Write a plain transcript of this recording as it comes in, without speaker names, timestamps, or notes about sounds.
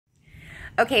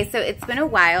Okay, so it's been a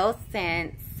while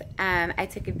since I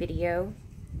took a video.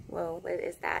 Whoa, what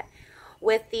is that?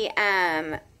 With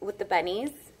the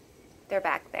bunnies. They're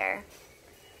back there.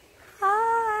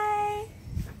 Hi.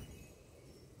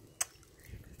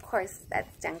 Of course,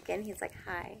 that's Duncan. He's like,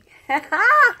 hi.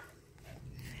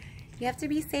 You have to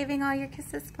be saving all your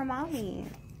kisses for mommy.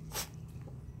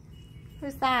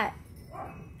 Who's that?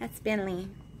 That's Bentley.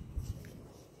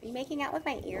 Are you making out with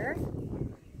my ear?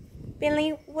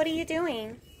 Bentley, what are you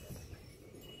doing?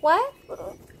 What?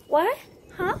 What?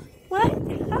 Huh? What?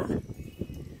 Huh?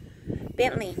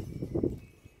 Bentley.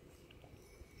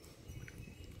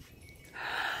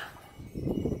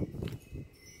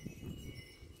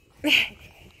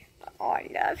 Oh, I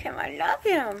love him. I love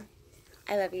him.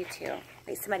 I love you too.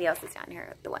 Wait, somebody else is down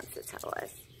here that wants to tell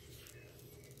us.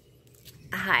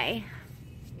 Hi.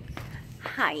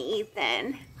 Hi,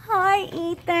 Ethan. Hi,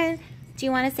 Ethan. Do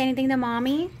you want to say anything to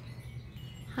mommy?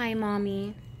 Hi,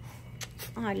 mommy.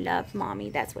 Oh, I love mommy.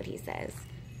 That's what he says.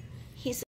 He's